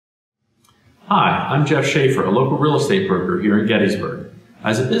Hi, I'm Jeff Shaffer, a local real estate broker here in Gettysburg.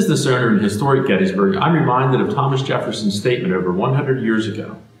 As a business owner in historic Gettysburg, I'm reminded of Thomas Jefferson's statement over 100 years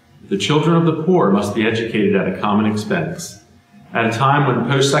ago. The children of the poor must be educated at a common expense. At a time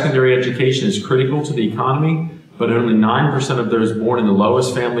when post-secondary education is critical to the economy, but only 9% of those born in the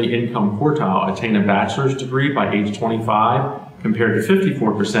lowest family income quartile attain a bachelor's degree by age 25, compared to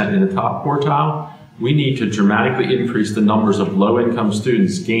 54% in the top quartile, we need to dramatically increase the numbers of low-income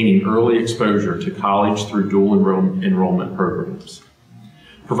students gaining early exposure to college through dual enrollment programs.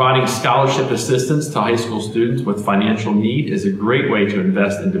 Providing scholarship assistance to high school students with financial need is a great way to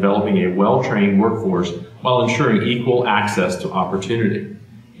invest in developing a well-trained workforce while ensuring equal access to opportunity.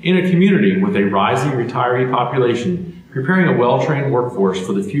 In a community with a rising retiree population, preparing a well-trained workforce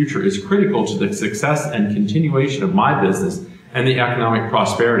for the future is critical to the success and continuation of my business and the economic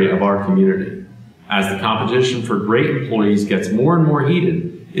prosperity of our community. As the competition for great employees gets more and more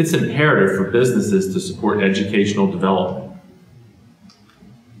heated, it's imperative for businesses to support educational development.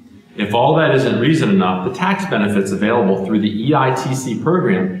 If all that isn't reason enough, the tax benefits available through the EITC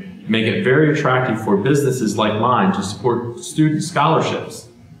program make it very attractive for businesses like mine to support student scholarships.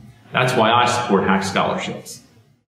 That's why I support HACC scholarships.